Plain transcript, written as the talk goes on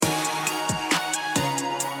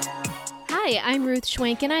Hi, I'm Ruth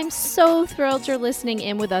Schwenk, and I'm so thrilled you're listening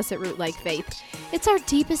in with us at Root Like Faith. It's our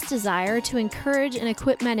deepest desire to encourage and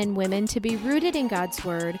equip men and women to be rooted in God's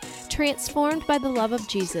Word, transformed by the love of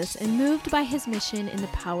Jesus, and moved by His mission in the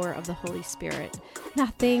power of the Holy Spirit.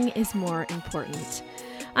 Nothing is more important.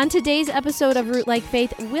 On today's episode of Root Like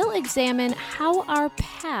Faith, we'll examine how our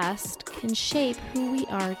past can shape who we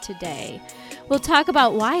are today. We'll talk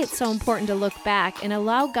about why it's so important to look back and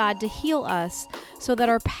allow God to heal us so that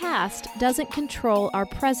our past doesn't control our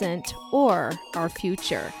present or our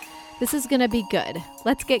future. This is going to be good.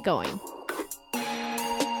 Let's get going.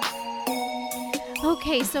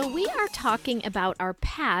 Okay, so we are talking about our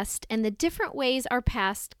past and the different ways our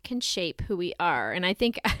past can shape who we are. And I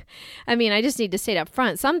think, I just need to say it up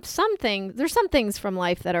front. There's some things from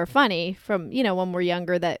life that are funny from, when we're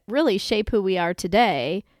younger that really shape who we are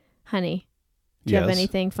today. Honey, do you have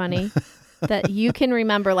anything funny that you can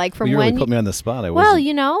remember, like from you when really put me on the spot?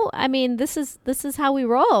 This is how we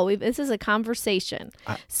roll. This is a conversation.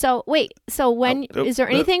 Is there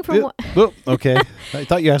anything from? Okay, I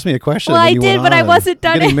thought you asked me a question. Well, I did, but I wasn't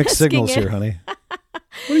done. Getting mixed signals here, honey. What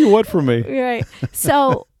do you want from me? Right.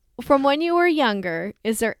 So, from when you were younger,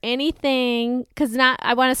 is there anything?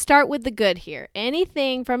 I want to start with the good here.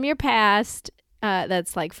 Anything from your past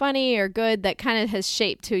that's like funny or good that kind of has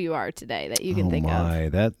shaped who you are today that you can think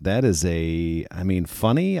of? That is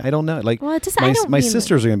funny. I don't know. Like, well, my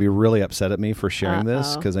sisters are going to be really upset at me for sharing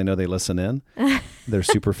this because I know they listen in. They're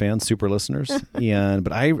super fans, super listeners.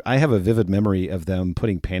 But I have a vivid memory of them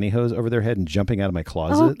putting pantyhose over their head and jumping out of my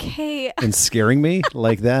closet. Okay. And scaring me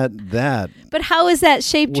like that. But how has that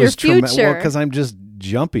shaped your future? Well, because I'm just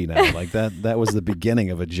jumpy now. Like that was the beginning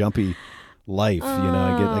of a jumpy life.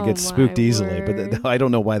 I get spooked easily, but I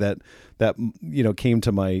don't know why that came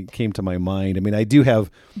to my mind. I do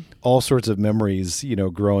have all sorts of memories,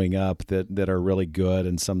 growing up that are really good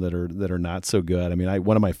and some that are not so good.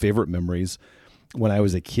 One of my favorite memories when I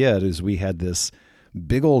was a kid is we had this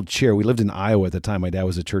big old chair. We lived in Iowa at the time. My dad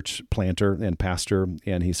was a church planter and pastor,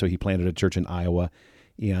 and he planted a church in Iowa.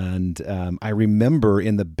 And I remember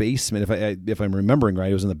in the basement, if I'm remembering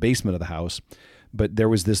right, it was in the basement of the house. But there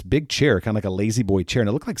was this big chair, kind of like a lazy boy chair, and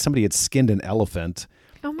it looked like somebody had skinned an elephant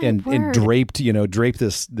and draped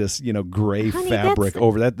this gray fabric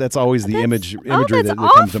over that. That's always the imagery that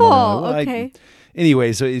comes to mind. Okay.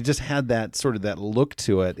 Anyway, so it just had that look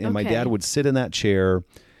to it, and my dad would sit in that chair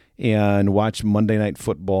and watch Monday Night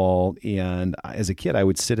Football, and as a kid, I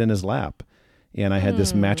would sit in his lap. And I had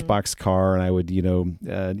this Matchbox car, and I would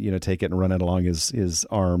take it and run it along his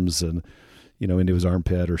arms and into his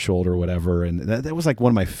armpit or shoulder or whatever. And that was like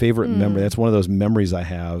one of my favorite memories. That's one of those memories I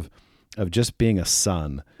have of just being a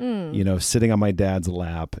son, sitting on my dad's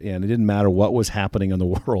lap. And it didn't matter what was happening in the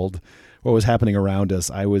world, what was happening around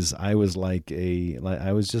us. I was a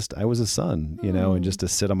son, and just to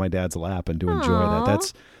sit on my dad's lap and to enjoy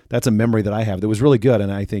that. That's a memory that I have that was really good.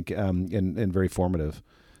 And I think, and very formative.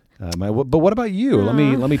 But what about you? Let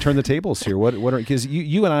me turn the tables here. Because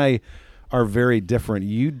you and I are very different.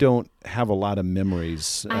 You don't have a lot of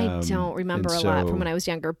memories. I don't remember a lot from when I was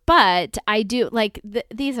younger, but I do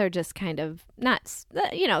these are just kind of not,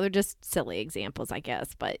 they're just silly examples, I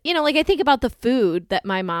guess. But, I think about the food that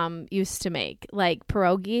my mom used to make, like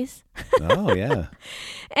pierogies. Oh, yeah.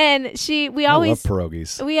 And I always love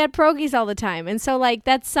pierogies. We had pierogies all the time. And so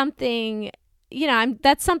that's something,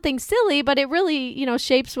 that's something silly, but it really,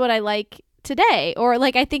 shapes what I like today. Or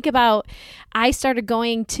I think about, I started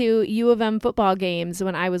going to U of M football games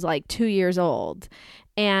when I was 2 years old.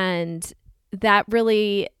 And that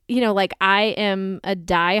really, I am a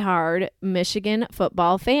diehard Michigan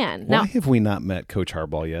football fan. Why have we not met Coach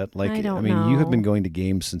Harbaugh yet? I don't know. You have been going to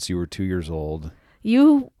games since you were 2 years old.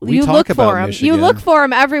 You look for him. You look for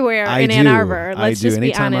him everywhere in Ann Arbor. Let's just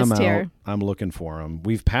be honest here. I'm looking for him.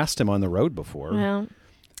 We've passed him on the road before. Well.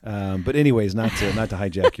 But anyways, not to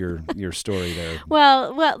hijack your story there.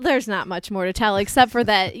 Well, there's not much more to tell except for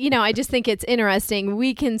that, I just think it's interesting.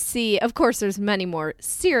 We can see, of course, there's many more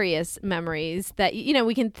serious memories that,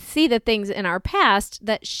 we can see the things in our past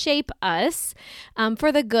that shape us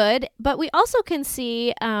for the good, but we also can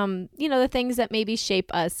see, the things that maybe shape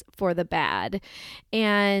us for the bad.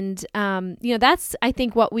 And, that's, I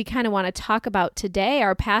think, what we kind of want to talk about today.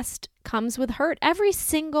 Our past comes with hurt. Every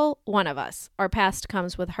single one of us, our past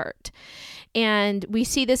comes with hurt. And we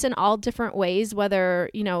see this in all different ways, whether,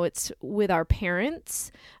 it's with our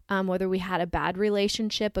parents, whether we had a bad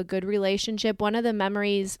relationship, a good relationship. One of the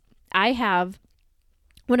memories I have,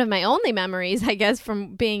 one of my only memories, I guess,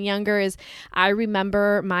 from being younger is I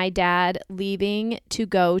remember my dad leaving to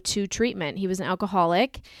go to treatment. He was an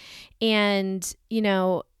alcoholic. And,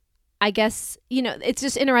 I guess, it's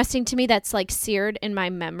just interesting to me that's like seared in my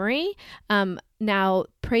memory. Now,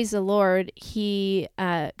 praise the Lord, he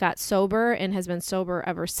got sober and has been sober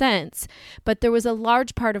ever since. But there was a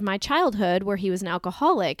large part of my childhood where he was an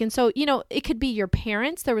alcoholic. And so, it could be your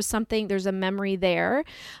parents. There's a memory there.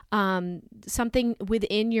 Something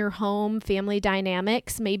within your home, family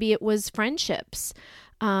dynamics. Maybe it was friendships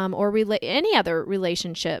or any other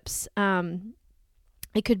relationships.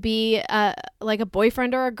 It could be like a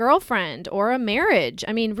boyfriend or a girlfriend or a marriage.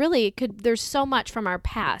 I mean, really, there's so much from our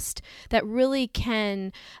past that really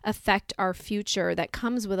can affect our future that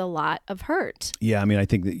comes with a lot of hurt. Yeah, I mean, I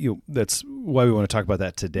think that that's why we want to talk about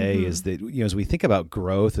that today is that, as we think about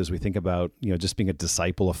growth, as we think about, just being a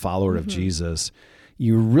disciple, a follower of Jesus,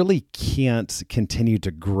 you really can't continue to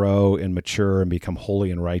grow and mature and become holy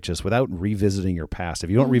and righteous without revisiting your past. If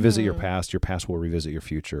you don't revisit your past will revisit your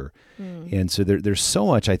future. And so there's so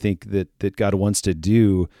much, I think, that God wants to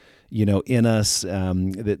do, in us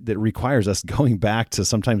that requires us going back to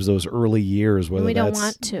sometimes those early years. Whether we don't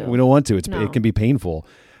want to. It can be painful.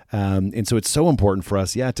 And so it's so important for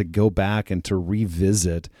us, to go back and to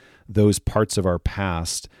revisit those parts of our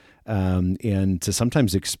past. And to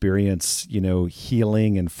sometimes experience,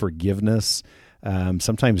 healing and forgiveness,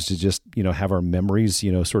 sometimes to just, have our memories,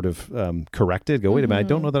 sort of corrected, go, wait a minute, I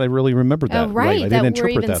don't know that I really remembered that right. I didn't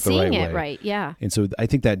interpret that the right way. Right. Yeah. And so I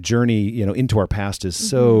think that journey, into our past is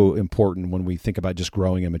so important when we think about just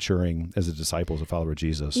growing and maturing as a disciple, as a follower of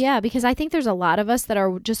Jesus. Yeah, because I think there's a lot of us that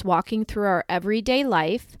are just walking through our everyday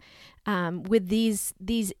life with these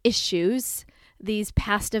issues, these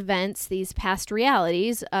past events, these past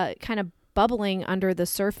realities, kind of bubbling under the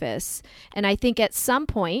surface. And I think at some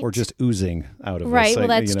point... Or just oozing out of us. Right, well,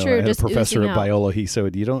 that's true. I had a professor at Biola, he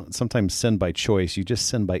said, you don't sometimes sin by choice, you just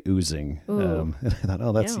sin by oozing. And I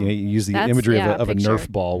thought, that's, you use the imagery of a Nerf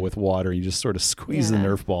ball with water. You just sort of squeeze the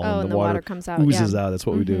Nerf ball and the water comes out. Oozes out. That's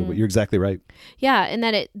what we do. But you're exactly right. Yeah, and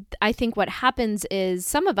then I think what happens is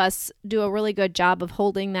some of us do a really good job of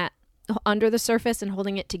holding that under the surface and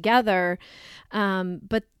holding it together.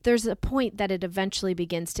 But there's a point that it eventually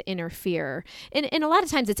begins to interfere. And a lot of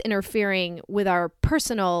times it's interfering with our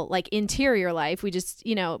personal, like interior life. We just,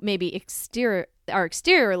 maybe our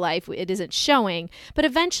exterior life, it isn't showing, but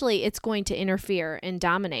eventually it's going to interfere and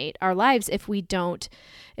dominate our lives if we don't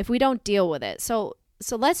deal with it. So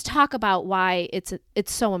let's talk about why it's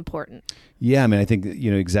so important. Yeah, I mean, I think,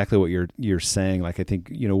 exactly what you're saying. Like, I think,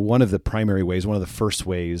 one of the primary ways, one of the first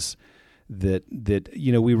ways that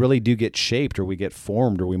we really do get shaped, or we get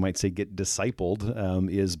formed, or we might say get discipled,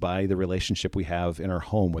 is by the relationship we have in our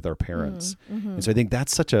home with our parents. And so I think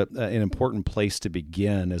that's such an important place to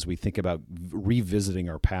begin as we think about revisiting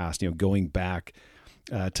our past, going back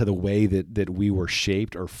to the way that we were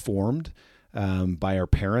shaped or formed by our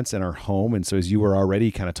parents and our home. And so as you were already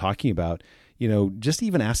kind of talking about, just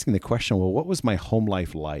even asking the question, well, what was my home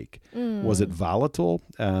life like? Was it volatile?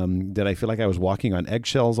 Did I feel like I was walking on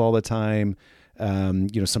eggshells all the time?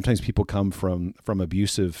 Sometimes people come from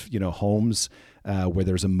abusive, homes where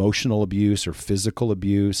there's emotional abuse or physical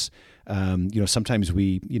abuse. Sometimes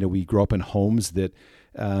we grow up in homes that,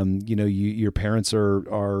 your parents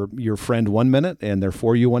are your friend 1 minute and they're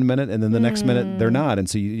for you 1 minute, and then the next minute they're not. And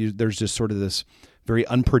so there's just sort of this very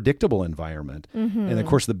unpredictable environment. And of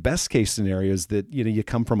course, the best case scenario is that, you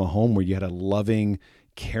come from a home where you had a loving,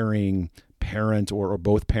 caring parent or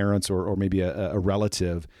both parents or maybe a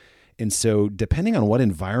relative. And so depending on what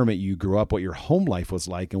environment you grew up, what your home life was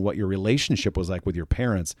like and what your relationship was like with your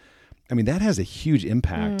parents, I mean, that has a huge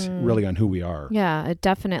impact really on who we are. Yeah, it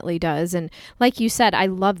definitely does. And like you said, I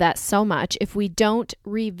love that so much. If we don't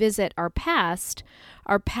revisit our past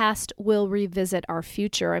will revisit our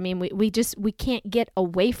future. I mean, we can't get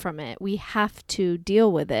away from it. We have to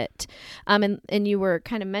deal with it. And you were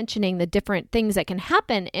kind of mentioning the different things that can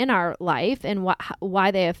happen in our life and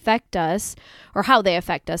why they affect us, or how they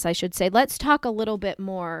affect us, I should say. Let's talk a little bit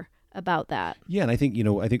more about that. Yeah, and I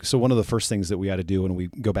think so one of the first things that we ought to do when we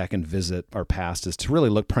go back and visit our past is to really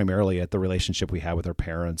look primarily at the relationship we have with our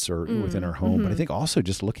parents or within our home. But I think also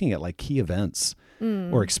just looking at like key events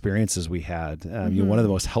or experiences we had. One of the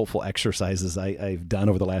most helpful exercises I've done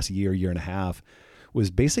over the last year and a half was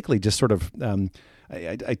basically just sort of,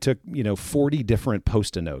 I took, 40 different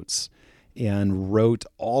Post-it notes and wrote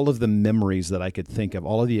all of the memories that I could think of,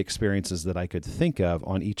 all of the experiences that I could think of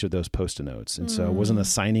on each of those Post-it notes. And so I wasn't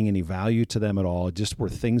assigning any value to them at all. It just were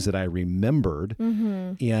things that I remembered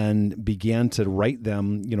and began to write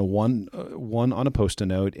them, one on a Post-it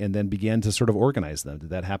note, and then began to sort of organize them. Did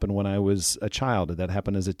that happen when I was a child? Did that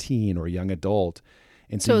happen as a teen or a young adult?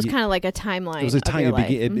 And so it was kind of like a timeline. It was a time.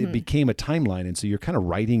 It became a timeline, and so you're kind of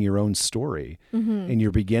writing your own story, and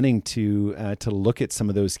you're beginning to look at some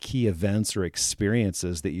of those key events or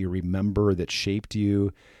experiences that you remember that shaped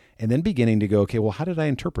you, and then beginning to go, okay, well, how did I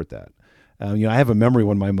interpret that? I have a memory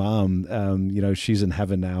when my mom, she's in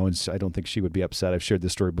heaven now, and I don't think she would be upset. I've shared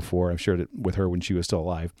this story before. I've shared it with her when she was still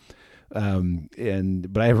alive. But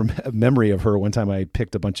I have a memory of her one time I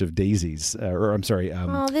picked a bunch of daisies,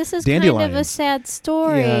 this is dandelions. Kind of a sad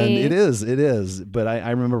story. Yeah, and it is. But I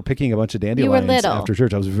remember picking a bunch of dandelions after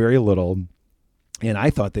church. I was very little. And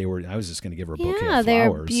I thought I was just going to give her a bouquet of flowers. Yeah,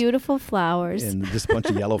 they're beautiful flowers. And just a bunch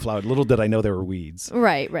of yellow flowers. Little did I know they were weeds.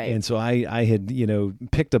 Right. And so I had,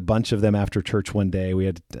 picked a bunch of them after church one day. We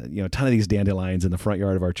had, a ton of these dandelions in the front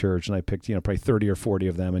yard of our church. And I picked, probably 30 or 40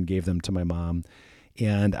 of them and gave them to my mom.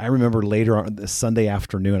 And I remember later on the Sunday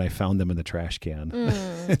afternoon, I found them in the trash can.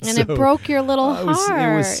 And so, it broke your little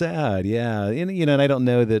heart. It was sad, yeah. And I don't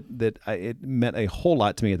know that it meant a whole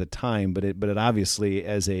lot to me at the time, but it obviously,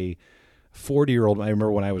 as a 40-year-old, I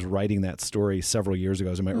remember when I was writing that story several years ago,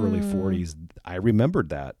 I was in my early 40s, I remembered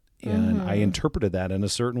that, and I interpreted that in a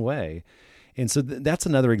certain way. And so that's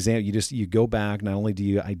another example. You go back, not only do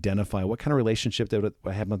you identify what kind of relationship that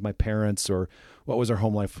I had with my parents or what was our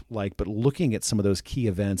home life like, but looking at some of those key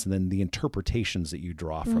events and then the interpretations that you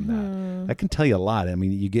draw from that can tell you a lot. I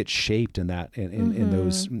mean, you get shaped in that,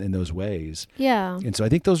 in those ways. Yeah. And so I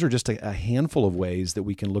think those are just a handful of ways that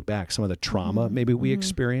we can look back. Some of the trauma maybe we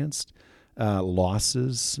experienced.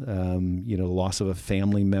 Losses, the loss of a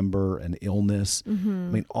family member, an illness. I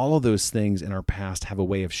mean, all of those things in our past have a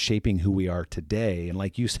way of shaping who we are today. And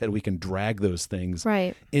like you said, we can drag those things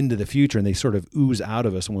into the future, and they sort of ooze out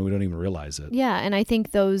of us when we don't even realize it. Yeah, and I think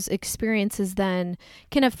those experiences then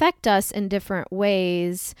can affect us in different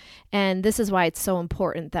ways. And this is why it's so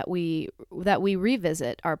important that we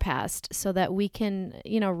revisit our past so that we can,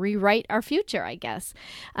 rewrite our future, I guess.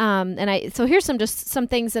 So here's some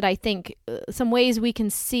things that I think, some ways we can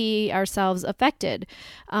see ourselves affected.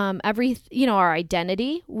 Our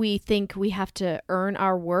identity, we think we have to earn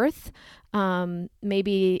our worth.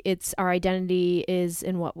 Maybe it's our identity is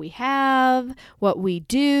in what we have, what we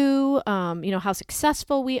do, how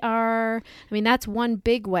successful we are. I mean, that's one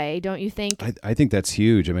big way, don't you think? I think that's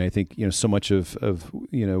huge. I mean, I think, so much of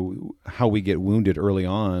how we get wounded early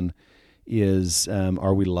on is,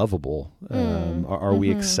 are we lovable? Are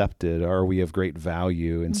we accepted? Are we of great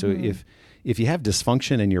value? And so if you have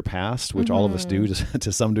dysfunction in your past, which all of us do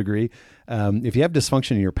to some degree, if you have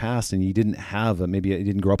dysfunction in your past and you didn't maybe you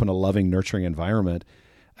didn't grow up in a loving, nurturing environment,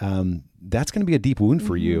 that's going to be a deep wound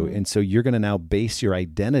for you. And so you're going to now base your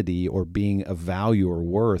identity or being of value or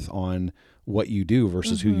worth on what you do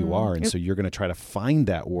versus who you are. And so you're going to try to find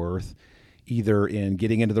that worth either in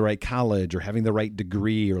getting into the right college or having the right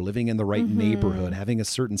degree or living in the right neighborhood, having a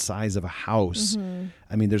certain size of a house.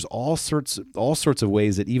 I mean, there's all sorts of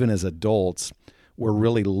ways that even as adults, we're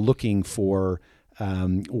really looking for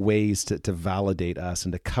ways to validate us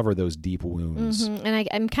and to cover those deep wounds. And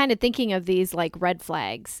I'm kind of thinking of these like red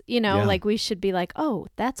flags, like we should be like, oh,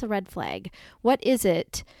 that's a red flag. What is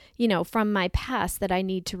it, from my past that I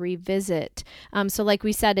need to revisit? So like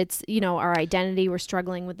we said, it's, our identity, we're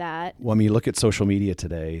struggling with that. Well, I mean, you look at social media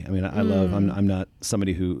today. I mean, I'm not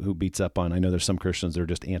somebody who beats up on, I know there's some Christians that are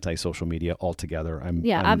just anti-social media altogether.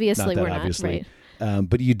 Obviously we're not, right?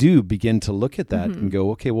 But you do begin to look at that and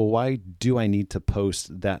go, okay, well, why do I need to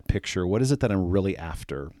post that picture? What is it that I'm really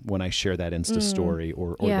after when I share that Insta story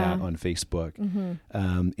or that on Facebook?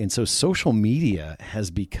 And so social media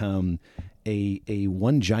has become a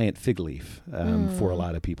one giant fig leaf for a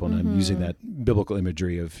lot of people. And I'm using that biblical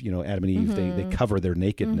imagery of, Adam and Eve, they cover their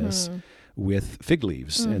nakedness with fig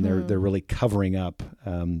leaves, and they're really covering up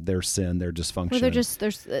their sin, their dysfunction.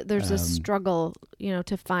 Well, there's a struggle,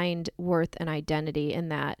 to find worth and identity in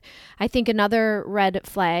that. I think another red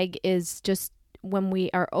flag is just when we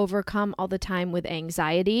are overcome all the time with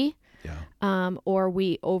anxiety, or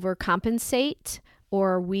we overcompensate,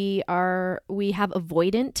 or we have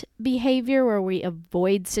avoidant behavior where we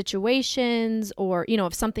avoid situations, or,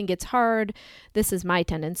 if something gets hard, this is my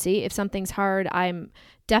tendency. If something's hard, I'm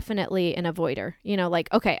definitely an avoider,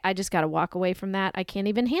 okay, I just got to walk away from that. I can't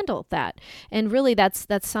even handle that. And really that's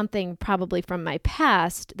something probably from my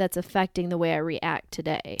past that's affecting the way I react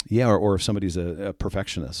today. Yeah. Or if somebody's a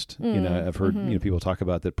perfectionist, I've heard, people talk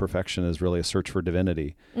about that perfection is really a search for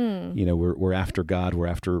divinity. We're after God, we're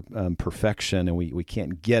after perfection, and we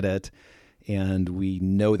can't get it. and we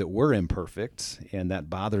know that we're imperfect, and that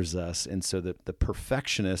bothers us. And so the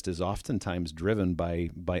perfectionist is oftentimes driven by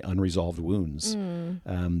unresolved wounds.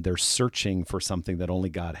 They're searching for something that only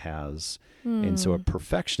God has. And so a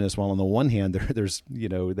perfectionist, while on the one hand, there's,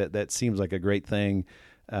 that seems like a great thing,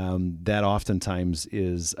 that oftentimes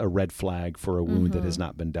is a red flag for a wound that has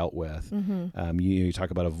not been dealt with. You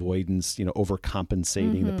talk about avoidance,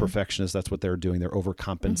 overcompensating. The perfectionist, that's what they're doing. They're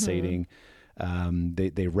overcompensating.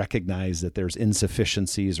 They recognize that there's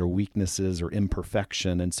insufficiencies or weaknesses or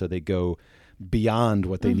imperfection, and so they go beyond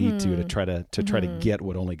what they need to try to get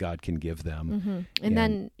what only God can give them. And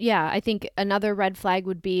then, I think another red flag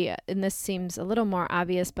would be, and this seems a little more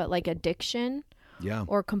obvious, but like addiction.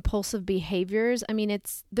 Or compulsive behaviors. I mean,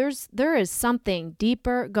 there is something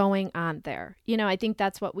deeper going on there. I think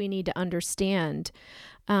that's what we need to understand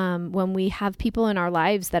when we have people in our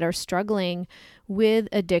lives that are struggling with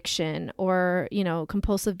addiction or,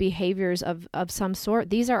 compulsive behaviors of some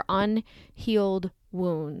sort. These are unhealed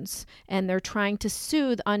wounds, and they're trying to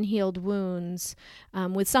soothe unhealed wounds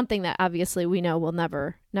with something that obviously we know will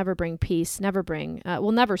never bring peace,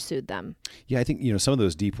 will never soothe them. Yeah, I think, some of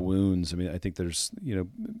those deep wounds, I think there's,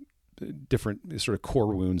 different sort of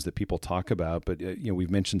core wounds that people talk about, but,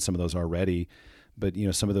 we've mentioned some of those already, but,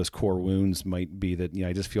 some of those core wounds might be that,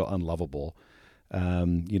 I just feel unlovable.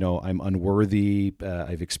 I'm unworthy.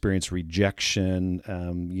 I've experienced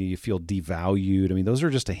rejection. You feel devalued. Those are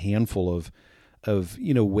just a handful of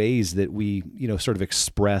ways that we, sort of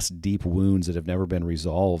express deep wounds that have never been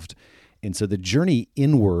resolved. And so the journey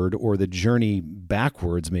inward or the journey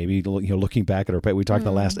backwards, maybe, looking back at we talked in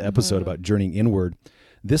the last episode about journeying inward,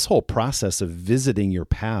 this whole process of visiting your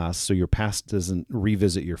past so your past doesn't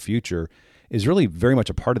revisit your future is really very much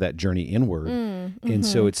a part of that journey inward. And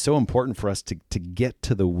so it's so important for us to get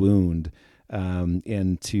to the wound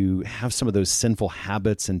and to have some of those sinful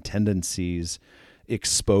habits and tendencies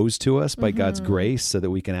exposed to us by God's grace so that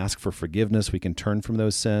we can ask for forgiveness, we can turn from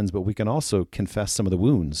those sins, but we can also confess some of the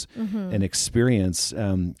wounds and experience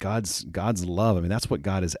God's love. That's what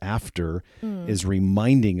God is after, is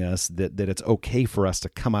reminding us that it's okay for us to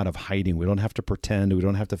come out of hiding. We don't have to pretend, we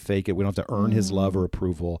don't have to fake it, we don't have to earn his love or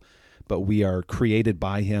approval, but we are created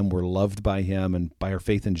by him, we're loved by him, and by our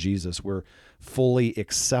faith in Jesus, we're fully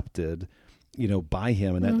accepted by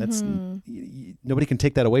him, and that's nobody can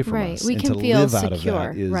take that away from us. We and can to feel live secure. out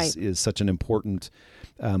of that is such an important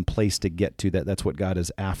place to get to. That's what God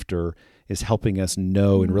is after, is helping us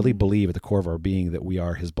know and really believe at the core of our being that we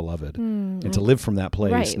are his beloved. And to live from that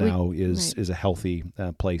place is a healthy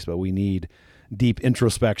place, but we need deep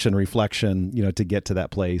introspection, reflection, to get to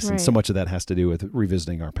that place. And so much of that has to do with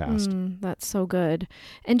revisiting our past. That's so good.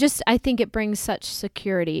 And just, I think it brings such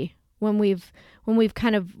security when we've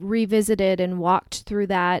kind of revisited and walked through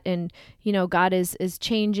that, and God is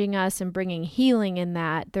changing us and bringing healing in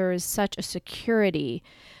that. There is such a security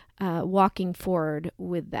walking forward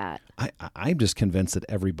with that. I'm just convinced that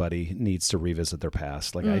everybody needs to revisit their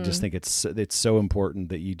past. I just think it's so important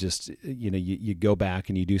that you just you go back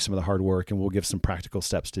and you do some of the hard work, and we'll give some practical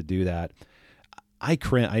steps to do that.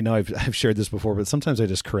 I know I've shared this before, but sometimes I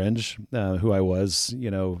just cringe who I was,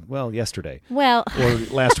 yesterday. Well, or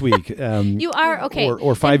last week. You are, okay.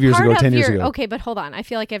 Or 5 years ago, 10 years ago. Okay, but hold on. I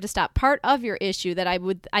feel like I have to stop. Part of your issue that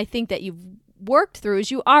I think that you've worked through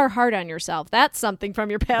is you are hard on yourself. That's something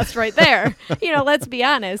from your past right there. Let's be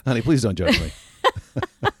honest. Honey, please don't judge me.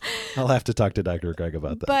 I'll have to talk to Dr. Craig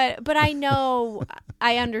about that. But I know,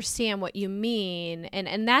 I understand what you mean,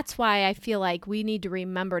 and that's why I feel like we need to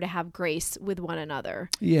remember to have grace with one another.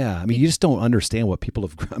 Yeah, you just don't understand what people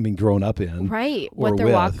have grown up in, right?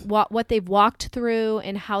 What they've walked through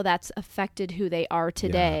and how that's affected who they are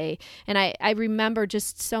today. Yeah. And I remember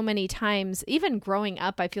just so many times, even growing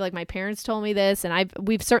up, I feel like my parents told me this, and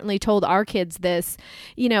we've certainly told our kids this.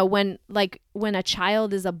 When a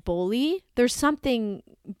child is a bully, there's something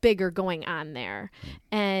bigger going on there.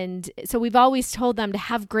 And so we've always told them to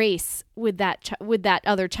have grace with that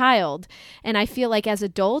other child. And I feel like as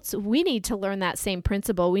adults, we need to learn that same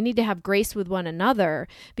principle. We need to have grace with one another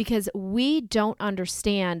because we don't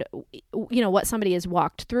understand, what somebody has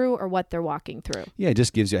walked through or what they're walking through. Yeah, it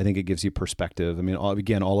just gives you perspective.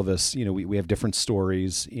 All of us, we have different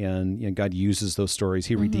stories, and God uses those stories.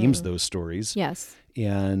 He redeems those stories. Yes.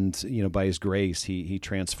 And, by his grace, he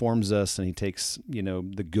transforms us, and he takes,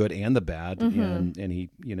 the good and the bad, and he,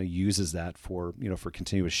 uses that for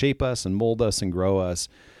continuing to shape us and mold us and grow us.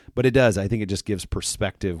 But I think it just gives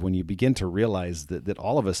perspective when you begin to realize that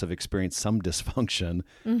all of us have experienced some dysfunction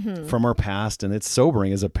from our past. And it's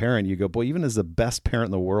sobering as a parent. You go, boy, even as the best parent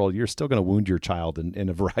in the world, you're still going to wound your child in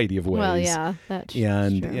a variety of ways. Well, yeah, that's true.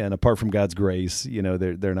 And apart from God's grace,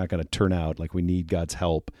 they're not going to turn out. Like, we need God's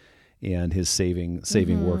help and his saving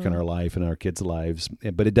work in our life and our kids' lives.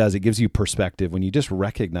 But it gives you perspective when you just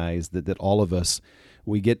recognize that all of us,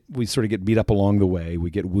 we sort of get beat up along the way. We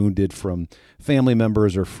get wounded from family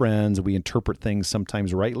members or friends. We interpret things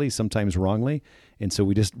sometimes rightly, sometimes wrongly. And so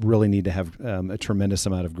we just really need to have a tremendous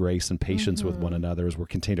amount of grace and patience with one another as we're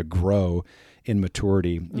continuing to grow in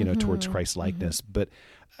maturity, towards Christ likeness. But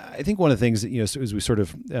I think one of the things that, as we sort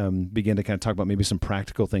of begin to kind of talk about maybe some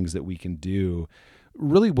practical things that we can do,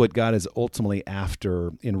 really what God is ultimately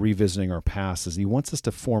after in revisiting our past is he wants us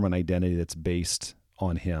to form an identity that's based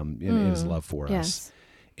on him in his love for us.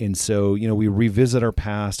 And so, we revisit our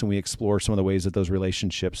past and we explore some of the ways that those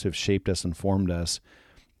relationships have shaped us and formed us.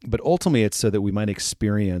 But ultimately, it's so that we might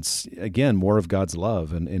experience, again, more of God's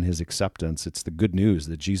love and his acceptance. It's the good news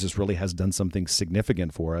that Jesus really has done something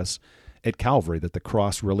significant for us at Calvary, that the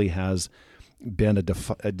cross really has been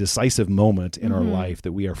a decisive moment in our life,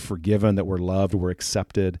 that we are forgiven, that we're loved, we're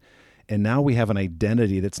accepted. And now we have an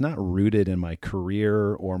identity that's not rooted in my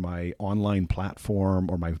career or my online platform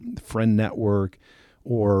or my friend network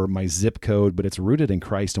or my zip code, but it's rooted in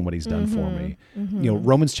Christ and what he's done for me.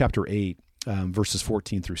 Romans chapter 8, verses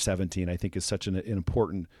 14 through 17, I think is such an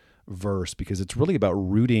important verse because it's really about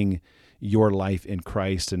rooting your life in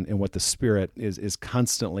Christ and what the Spirit is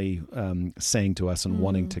constantly saying to us and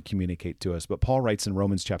wanting to communicate to us. But Paul writes in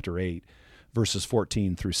Romans chapter 8, verses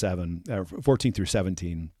 14 through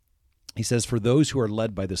 17, he says, "For those who are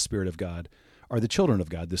led by the Spirit of God are the children of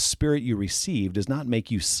God. The Spirit you received does not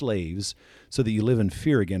make you slaves so that you live in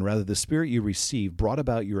fear again. Rather, the Spirit you received brought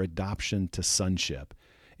about your adoption to sonship.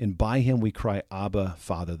 And by him we cry, Abba,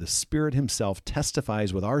 Father. The Spirit himself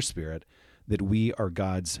testifies with our spirit that we are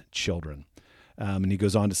God's children." And he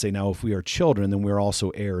goes on to say, "Now if we are children, then we are also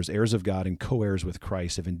heirs, heirs of God and co-heirs with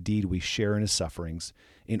Christ, if indeed we share in his sufferings,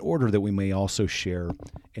 in order that we may also share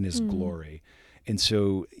in his glory." And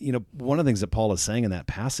so, one of the things that Paul is saying in that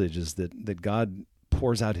passage is that God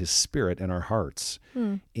pours out his Spirit in our hearts.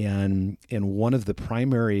 And one of the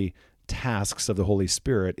primary tasks of the Holy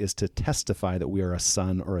Spirit is to testify that we are a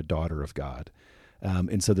son or a daughter of God.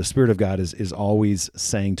 And so the Spirit of God is always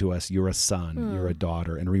saying to us, you're a son, you're a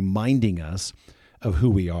daughter, and reminding us of who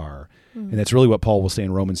we are. And that's really what Paul will say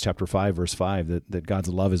in Romans chapter 5, verse 5, that God's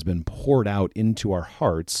love has been poured out into our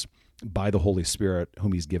hearts by the Holy Spirit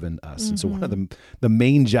whom he's given us. And so one of the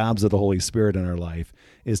main jobs of the Holy Spirit in our life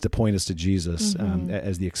is to point us to Jesus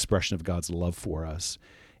as the expression of God's love for us.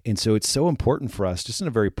 And so it's so important for us, just in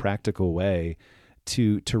a very practical way,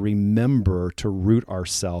 to remember to root our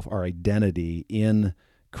identity in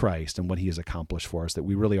Christ and what he has accomplished for us, that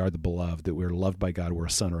we really are the beloved, that we're loved by God, we're a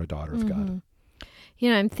son or a daughter of God.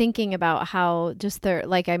 I'm thinking about how just there,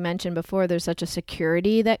 like I mentioned before, there's such a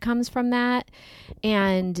security that comes from that.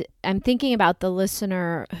 And I'm thinking about the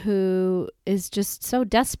listener who is just so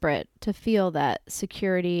desperate to feel that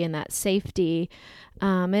security and that safety.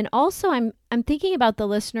 And also I'm thinking about the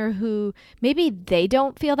listener who maybe they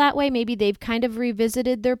don't feel that way. Maybe they've kind of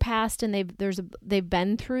revisited their past and they've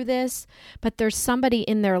been through this, but there's somebody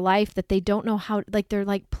in their life that they don't know how, like, they're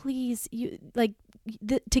like, please,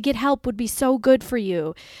 to get help would be so good for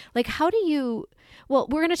you. Like, how do you, well,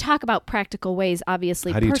 we're going to talk about practical ways,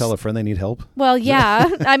 obviously. How do you tell a friend they need help? Well, yeah.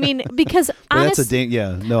 I mean, because honestly,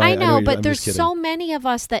 I know, but there's so many of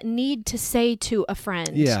us that need to say to a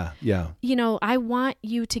friend, yeah. I want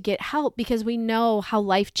you to get help, because we know how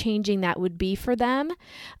life-changing that would be for them.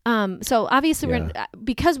 So obviously,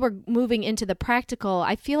 because we're moving into the practical,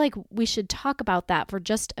 I feel like we should talk about that for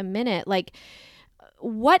just a minute. Like,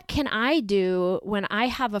 what can I do when I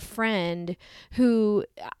have a friend who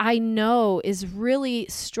I know is really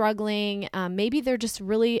struggling? Maybe they're just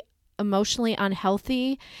really emotionally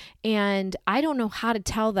unhealthy, and I don't know how to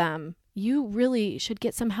tell them, you really should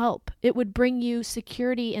get some help. It would bring you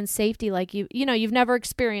security and safety like you've never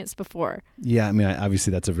experienced before. Yeah, I mean,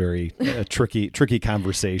 obviously that's a very tricky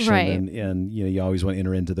conversation, right. And you always want to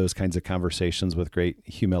enter into those kinds of conversations with great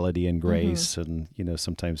humility and grace. And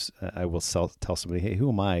sometimes I will tell somebody, hey, who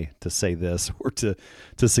am I to say this or to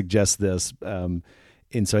suggest this?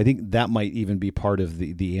 And so I think that might even be part of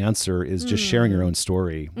the answer, is just sharing your own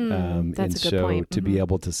story. That's a good point. To be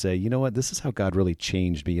able to say, you know what, this is how God really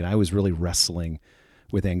changed me. And I was really wrestling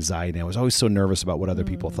with anxiety. I was always so nervous about what other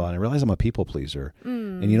people thought. And I realized I'm a people pleaser.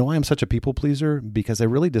 And you know why I'm such a people pleaser? Because I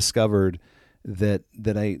really discovered that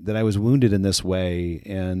I was wounded in this way,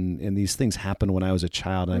 and these things happened when I was a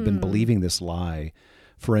child, and I've been believing this lie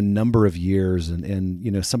for a number of years, and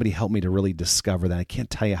you know, somebody helped me to really discover that. I can't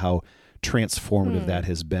tell you how transformative that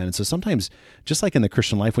has been. And so sometimes, just like in the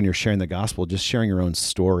Christian life, when you're sharing the gospel, just sharing your own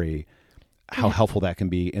story, how helpful that can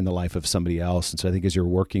be in the life of somebody else. And so I think as you're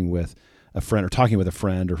working with a friend or talking with a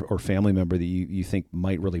friend or family member that you think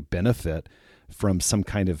might really benefit from some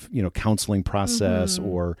kind of, you know, counseling process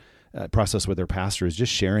or process with their pastor, is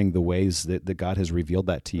just sharing the ways that God has revealed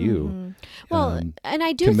that to you. Well, and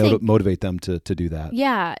I do can think motivate them to do that.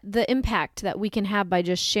 Yeah, the impact that we can have by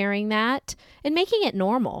just sharing that and making it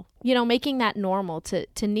normal, you know, making that normal to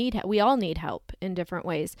need, we all need help in different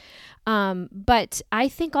ways. But I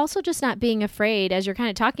think also just not being afraid, as you're kind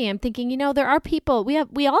of talking, I'm thinking, you know, there are people,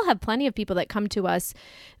 we all have plenty of people that come to us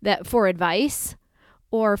that for advice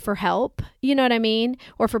or for help, you know what I mean?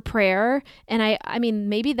 Or for prayer. And I mean,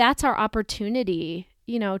 maybe that's our opportunity,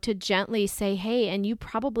 you know, to gently say, hey, and you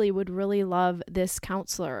probably would really love this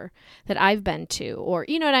counselor that I've been to, or,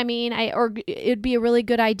 you know what I mean? Or it'd be a really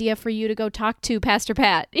good idea for you to go talk to Pastor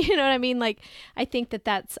Pat. You know what I mean? Like, I think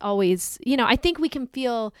that's always, you know, I think we can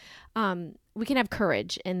feel, we can have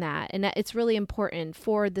courage in that, and that it's really important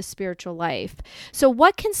for the spiritual life. So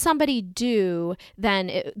what can somebody do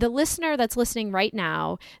then, the listener that's listening right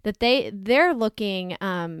now, that they're looking,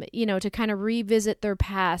 you know, to kind of revisit their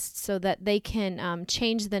past so that they can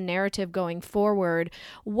change the narrative going forward?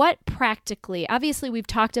 What practically, obviously we've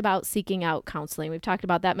talked about seeking out counseling. We've talked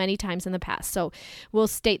about that many times in the past. So we'll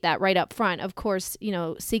state that right up front. Of course, you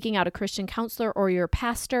know, seeking out a Christian counselor or your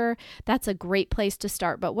pastor, that's a great place to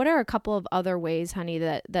start. But what are a couple of other ways, honey,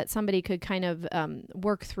 that somebody could kind of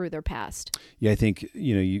work through their past? Yeah, I think,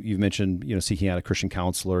 you know, you've mentioned, you know, seeking out a Christian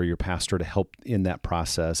counselor or your pastor to help in that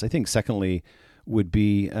process. I think secondly would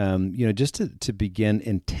be, you know, just to begin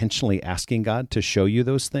intentionally asking God to show you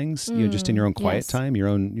those things, you know, just in your own quiet time, your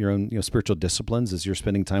own, you know, spiritual disciplines as you're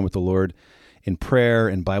spending time with the Lord in prayer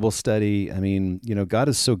and Bible study. I mean, you know, God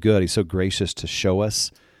is so good. He's so gracious to show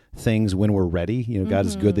us things when we're ready. You know, God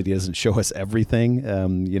is good that he doesn't show us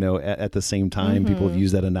everything, you know, at the same time. People have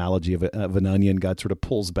used that analogy of an onion. God sort of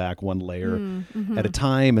pulls back one layer at a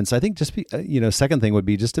time. And so I think just, you know, second thing would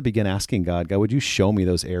be just to begin asking God, would you show me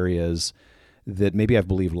those areas that maybe I've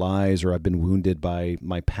believed lies or I've been wounded by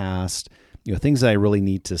my past, you know, things that I really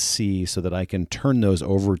need to see so that I can turn those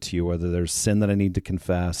over to you, whether there's sin that I need to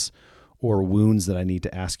confess or wounds that I need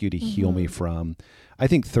to ask you to heal me from. I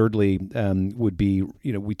think thirdly would be,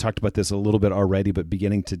 you know, we talked about this a little bit already, but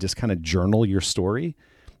beginning to just kind of journal your story.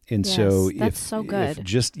 And so if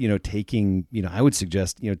just, you know, taking, you know, I would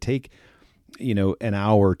suggest, you know, take, you know, an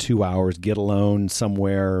hour, 2 hours, get alone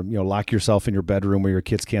somewhere, you know, lock yourself in your bedroom where your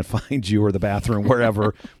kids can't find you, or the bathroom,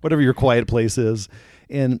 wherever, whatever your quiet place is.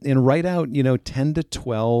 And write out, you know, 10 to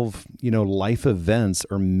 12, you know, life events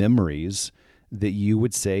or memories that you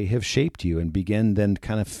would say have shaped you, and begin then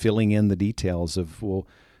kind of filling in the details of, well,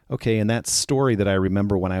 okay, in that story that I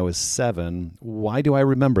remember when I was 7, why do I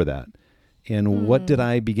remember that? And what did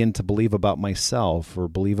I begin to believe about myself or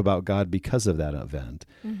believe about God because of that event?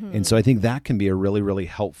 And so I think that can be a really, really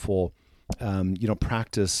helpful, you know,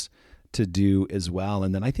 practice to do as well.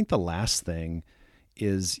 And then I think the last thing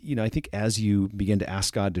is, you know, I think as you begin to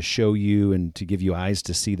ask God to show you and to give you eyes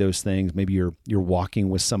to see those things, maybe you're walking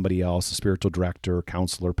with somebody else, a spiritual director,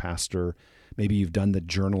 counselor, pastor, maybe you've done the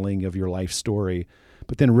journaling of your life story,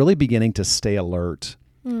 but then really beginning to stay alert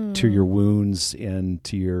to your wounds and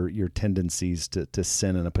to your tendencies to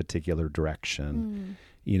sin in a particular direction.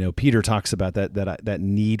 You know, Peter talks about that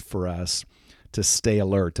need for us to stay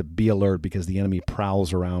alert, to be alert, because the enemy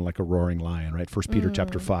prowls around like a roaring lion, right? 1 Peter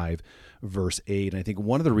chapter 5, verse 8. And I think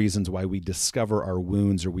one of the reasons why we discover our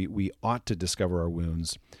wounds, or we ought to discover our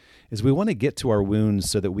wounds, is we want to get to our wounds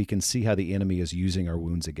so that we can see how the enemy is using our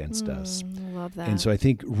wounds against us. Love that. And so I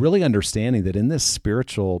think really understanding that in this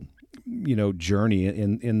spiritual, you know, journey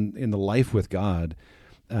in the life with God,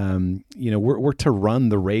 you know, we're to run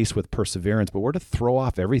the race with perseverance, but we're to throw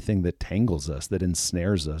off everything that tangles us, that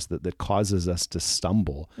ensnares us, that causes us to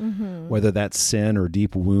stumble, whether that's sin or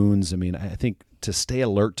deep wounds. I mean, I think to stay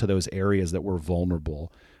alert to those areas that we're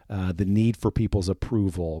vulnerable, the need for people's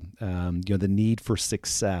approval, you know, the need for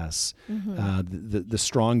success, the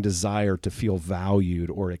strong desire to feel valued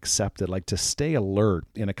or accepted, like to stay alert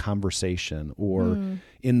in a conversation or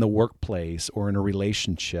in the workplace or in a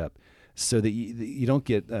relationship. so that you don't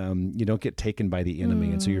get taken by the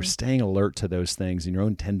enemy. And so you're staying alert to those things and your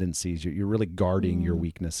own tendencies. You're really guarding your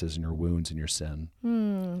weaknesses and your wounds and your sin.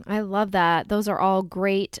 I love that. Those are all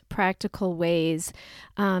great practical ways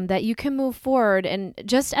that you can move forward. And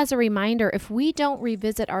just as a reminder, if we don't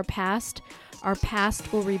revisit our past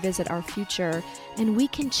will revisit our future, and we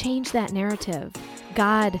can change that narrative.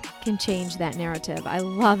 God can change that narrative. I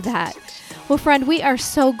love that. Well, friend, we are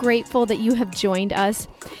so grateful that you have joined us.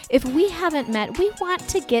 If we haven't met, we want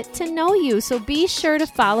to get to know you. So be sure to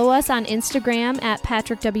follow us on Instagram at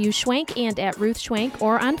Patrick W. Schwenk and at Ruth Schwenk,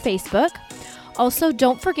 or on Facebook. Also,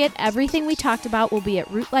 don't forget, everything we talked about will be at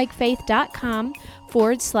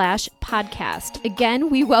rootlikefaith.com/podcast.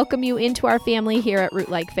 Again, we welcome you into our family here at Root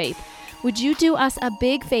Like Faith. Would you do us a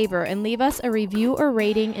big favor and leave us a review or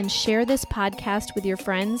rating and share this podcast with your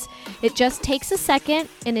friends? It just takes a second,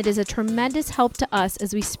 and it is a tremendous help to us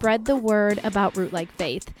as we spread the word about Root Like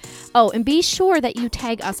Faith. Oh, and be sure that you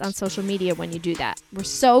tag us on social media when you do that. We're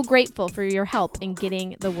so grateful for your help in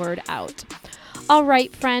getting the word out. All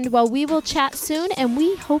right, friend. Well, we will chat soon, and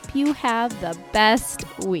we hope you have the best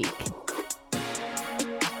week.